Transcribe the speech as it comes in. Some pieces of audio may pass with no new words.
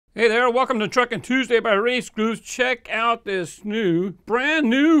Hey there, welcome to Truckin' Tuesday by RaceGrooves. Check out this brand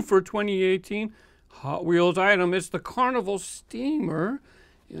new for 2018 Hot Wheels item. It's the Car-Nival steamer.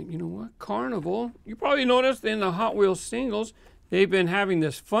 You know what? Car-Nival. You probably noticed in the Hot Wheels singles, they've been having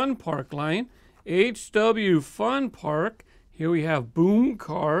this fun park line. HW Fun Park. Here we have Boom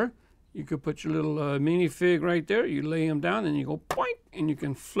Car. You could put your little minifig right there. You lay them down and you go boink, and you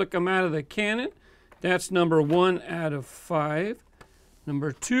can flick them out of the cannon. That's number 1 out of 5.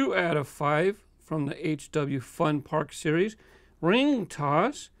 Number 2 out of 5 from the HW Fun Park series. Ring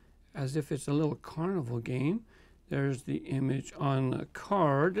Toss, as if it's a little carnival game. There's the image on the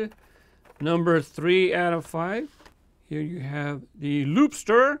card. Number 3 out of 5. Here you have the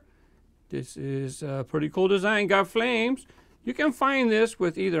Loopster. This is a pretty cool design, got flames. You can find this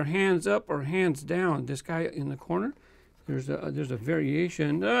with either hands up or hands down. This guy in the corner, there's a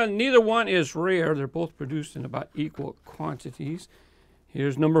variation. Neither one is rare. They're both produced in about equal quantities.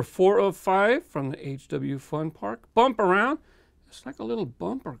 Here's number 4 of 5 from the HW Fun Park. Bump around. It's like a little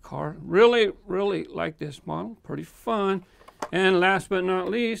bumper car. Really, really like this model. Pretty fun. And last but not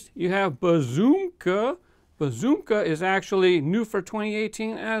least, you have Bazoomka. Bazoomka is actually new for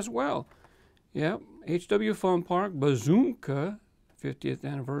 2018 as well. Yep, HW Fun Park, Bazoomka, 50th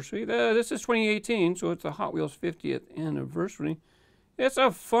anniversary. This is 2018, so it's the Hot Wheels 50th anniversary. It's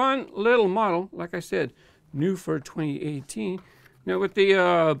a fun little model, like I said, new for 2018. Now with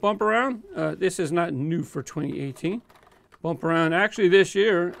the bump around, this is not new for 2018. Bump around, actually this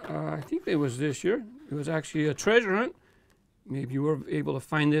year, I think it was this year, it was actually a treasure hunt. Maybe you were able to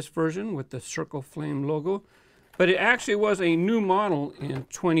find this version with the Circle Flame logo. But it actually was a new model in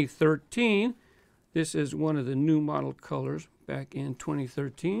 2013. This is one of the new model colors back in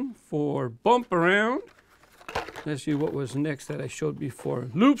 2013 for bump around. Let's see what was next that I showed before.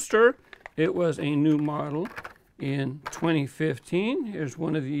 Loopster, it was a new model in 2015. Here's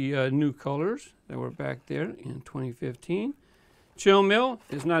one of the new colors that were back there in 2015. Chill Mill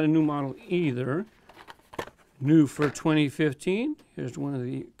is not a new model either. New for 2015. Here's one of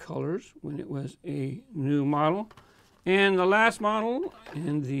the colors when it was a new model. And the last model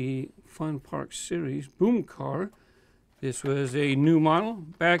in the Fun Park series, Boom Car. This was a new model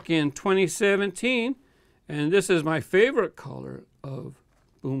back in 2017. And this is my favorite color of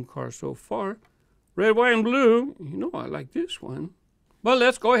Boom Car so far. Red, white, and blue. You know I like this one. But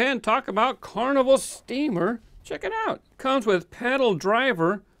let's go ahead and talk about Car-Nival steamer. Check it out. Comes with pedal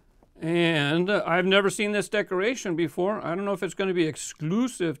driver. And I've never seen this decoration before. I don't know if it's going to be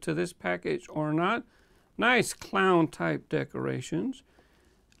exclusive to this package or not. Nice clown type decorations.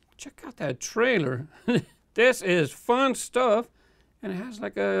 Check out that trailer. This is fun stuff. And it has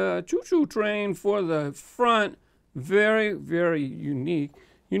like a choo-choo train for the front. Very, very unique.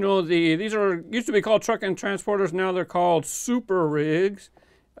 You know, these used to be called Truckin Transporters. Now they're called Super Rigs.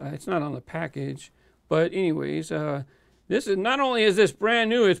 It's not on the package. But anyways, this is, not only is this brand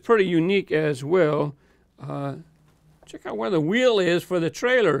new, it's pretty unique as well. Check out where the wheel is for the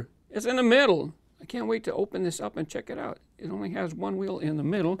trailer. It's in the middle. I can't wait to open this up and check it out. It only has one wheel in the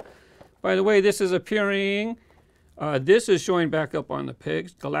middle. By the way, this is appearing, this is showing back up on the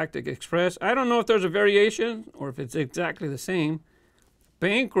pegs, Galactic Express. I don't know if there's a variation or if it's exactly the same.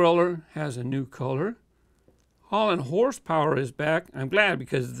 Bankroller has a new color. Haulin horsepower is back. I'm glad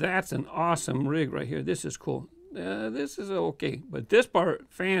because that's an awesome rig right here. This is cool. This is okay, but this part,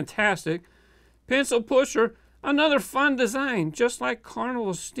 fantastic. Pencil pusher, another fun design, just like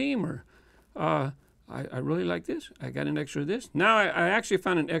Car-Nival steamer. I really like this. I got an extra of this. Now I actually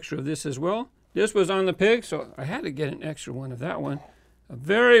found an extra of this as well. This was on the pig, so I had to get an extra one of that one. A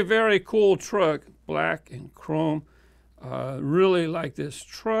very, very cool truck, black and chrome. Really like this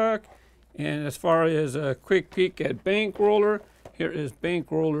truck. And as far as a quick peek at Bankroller, here is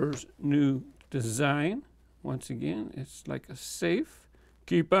Bankroller's new design. Once again, it's like a safe.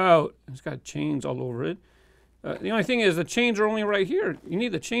 Keep out. It's got chains all over it. The only thing is the chains are only right here. You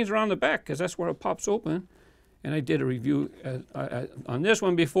need the chains around the back because that's where it pops open. And I did a review on this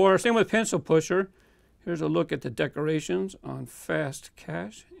one before. Same with Pencil Pusher. Here's a look at the decorations on Fast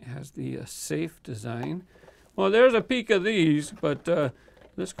Cash. It has the safe design. Well, there's a peek of these, but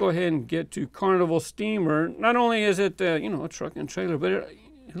let's go ahead and get to Car-Nival steamer. Not only is it, you know, a truck and trailer, but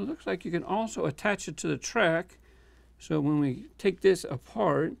it looks like you can also attach it to the track. So when we take this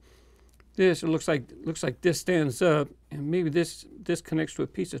apart, it looks like this stands up, and maybe this connects to a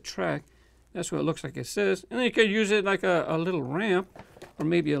piece of track. That's what it looks like it says. And then you could use it like a little ramp, or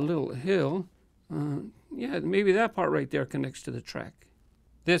maybe a little hill. Yeah, maybe that part right there connects to the track.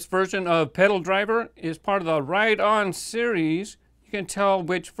 This version of pedal driver is part of the Ride-On series. You can tell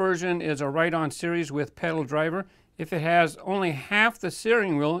which version is a Ride-On series with pedal driver. if it has only half the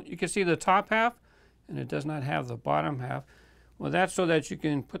steering wheel, you can see the top half, and it does not have the bottom half. Well, that's so that you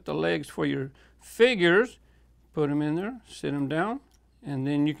can put the legs for your figures, put them in there, sit them down, and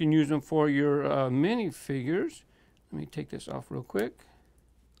then you can use them for your minifigures. Let me take this off real quick.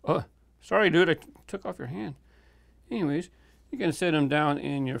 Oh, sorry, dude, I took off your hand. Anyways, you can sit them down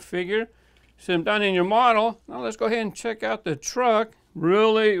in your figure, sit them down in your model. Now let's go ahead and check out the truck.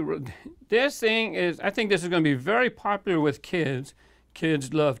 Really, this thing is, I think this is going to be very popular with kids.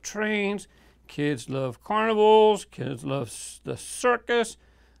 Kids love trains. Kids love carnivals. Kids love the circus.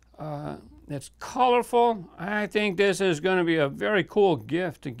 It's colorful. I think this is going to be a very cool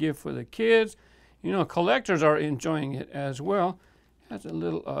gift to give for the kids. You know, collectors are enjoying it as well. It has a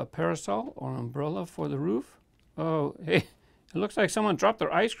little parasol or umbrella for the roof. Oh, hey, it looks like someone dropped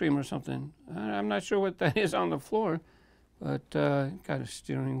their ice cream or something. I'm not sure what that is on the floor, but got a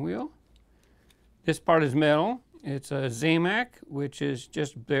steering wheel. This part is metal. It's a Zamac, which is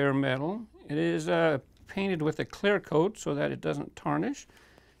just bare metal. It is painted with a clear coat so that it doesn't tarnish.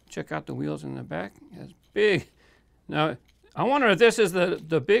 Check out the wheels in the back. It's big. Now, I wonder if this is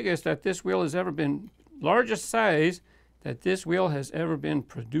the biggest that this wheel has ever been, largest size that this wheel has ever been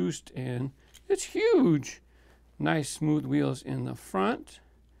produced in. It's huge. Nice smooth wheels in the front.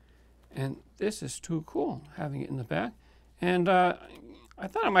 And this is too cool, having it in the back. And I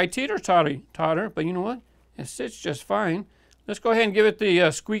thought it might totter, but you know what? It sits just fine. Let's go ahead and give it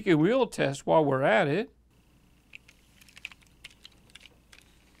the squeaky wheel test while we're at it.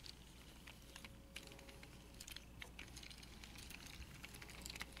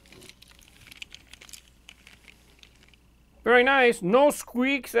 Very nice, no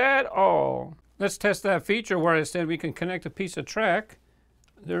squeaks at all. Let's test that feature where it said we can connect a piece of track.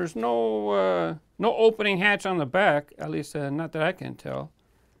 There's no opening hatch on the back, at least not that I can tell.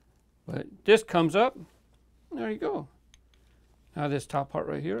 But this comes up, there you go. Now this top part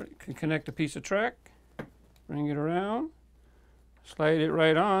right here, you can connect a piece of track, bring it around, slide it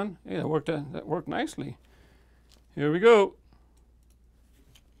right on. Hey, that worked nicely. Here we go.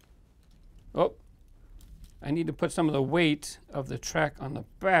 Oh, I need to put some of the weight of the track on the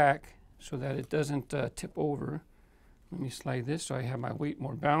back so that it doesn't tip over. Let me slide this so I have my weight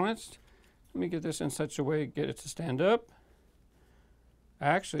more balanced. Let me get this in such a way, get it to stand up.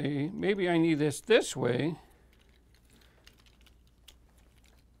 Actually, maybe I need this way.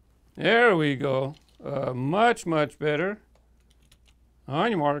 There we go. Much, much better. On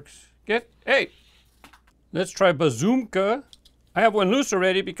your marks. Hey! Let's try Bazoomka. I have one loose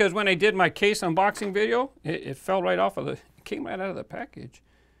already because when I did my case unboxing video, it fell right off of it came right out of the package.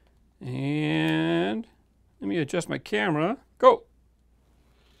 And let me adjust my camera. Go!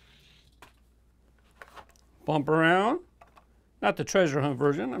 Bump around. Not the treasure hunt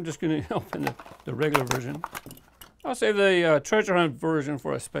version. I'm just going to open the regular version. I'll save the treasure hunt version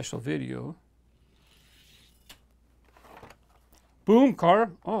for a special video. Boom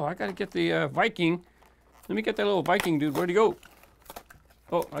car. Oh, I got to get the Viking. Let me get that little Viking dude. Where'd he go?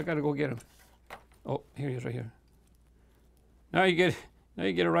 Oh, I got to go get him. Oh, here he is right here. Now you get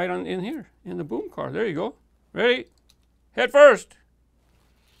it right on in here in the boom car. There you go. Ready? Head first.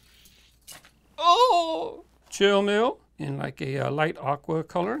 Oh, chill mill in like a light aqua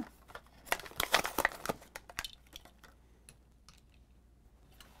color.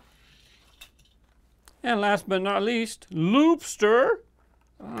 And last but not least, Loopster.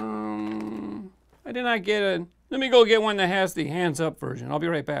 I did not get a, let me go get one that has the hands up version. I'll be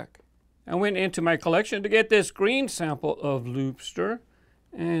right back. I went into my collection to get this green sample of Loopster.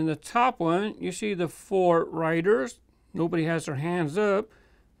 And the top one, you see the 4 riders. Nobody has their hands up.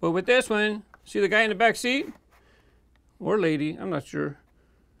 But with this one, see the guy in the back seat? Or lady, I'm not sure.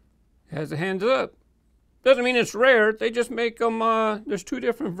 Has the hands up. Doesn't mean it's rare. They just make them, there's 2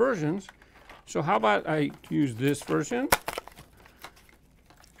 different versions. So how about I use this version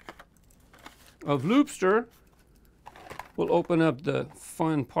of Loopster. We'll open up the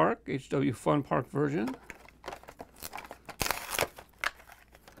Fun Park, HW Fun Park version.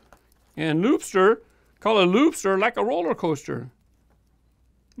 And Loopster, call it Loopster like a roller coaster.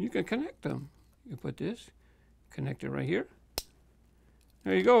 You can connect them. You put this, connect it right here.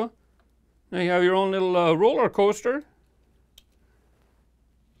 There you go. Now you have your own little roller coaster.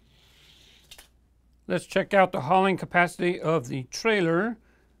 Let's check out the hauling capacity of the trailer.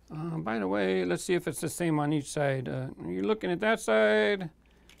 By the way, let's see if it's the same on each side. You're looking at that side.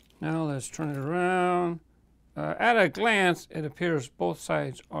 Now let's turn it around. At a glance, it appears both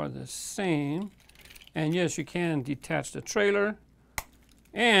sides are the same. And yes, you can detach the trailer.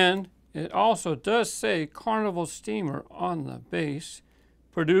 And it also does say Car-Nival Steamer on the base.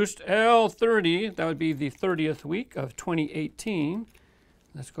 Produced L30. That would be the 30th week of 2018.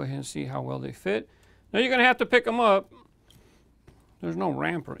 Let's go ahead and see how well they fit. Now you're going to have to pick them up. There's no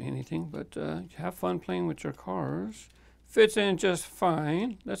ramp or anything, but have fun playing with your cars. Fits in just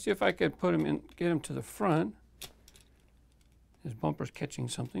fine. Let's see if I could put him in, get him to the front. His bumper's catching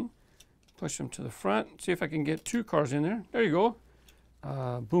something. Push him to the front. See if I can get 2 cars in there. There you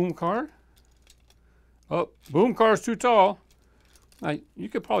go. Boom car. Oh, boom car's too tall. Now, you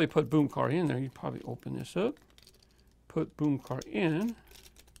could probably put boom car in there. You'd probably open this up. Put boom car in.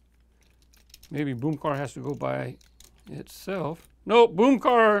 Maybe boom car has to go by itself. No, boom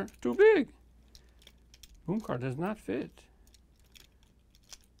car too big. Boom car does not fit.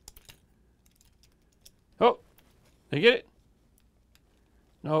 Oh, they get it?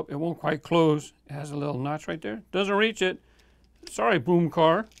 Nope, it won't quite close. It has a little notch right there. Doesn't reach it. Sorry, boom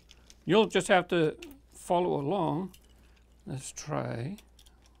car. You'll just have to follow along. Let's try.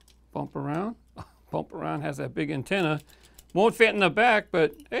 Bump around. Bump around has that big antenna. Won't fit in the back,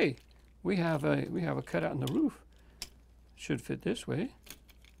 but hey, we have a cutout in the roof. Should fit this way.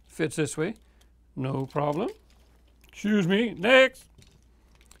 Fits this way. No problem. Excuse me. Next.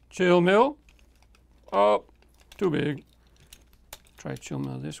 Chill mill. Oh, too big. Try chill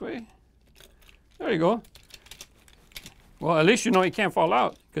mill this way. There you go. Well, at least you know he can't fall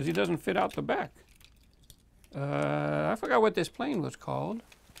out because he doesn't fit out the back. I forgot what this plane was called.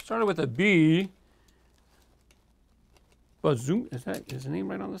 Started with a B. Bazoomka. Is the name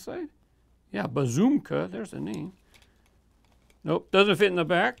right on the side? Yeah, Bazoomka. There's the name. Nope, doesn't fit in the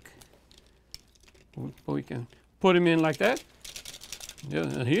back. But we can put him in like that. Yeah,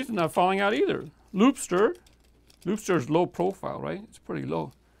 and he's not falling out either. Loopster. Loopster's low profile, right? It's pretty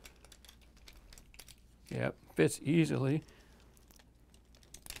low. Yep, fits easily.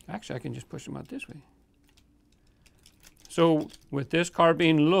 Actually, I can just push him out this way. So with this car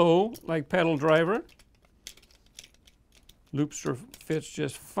being low, like pedal driver, Loopster fits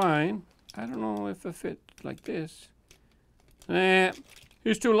just fine. I don't know if it fits like this.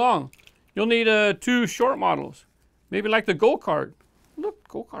 He's too long. You'll need 2 short models. Maybe like the Go Kart. Look,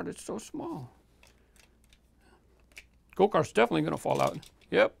 Go Kart is so small. Go Kart's definitely going to fall out.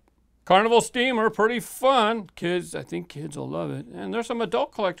 Yep. Car-Nival steamer, pretty fun. Kids, I think kids will love it. And there's some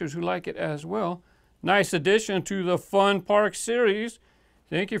adult collectors who like it as well. Nice addition to the Fun Park series.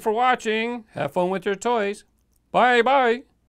 Thank you for watching. Have fun with your toys. Bye-bye.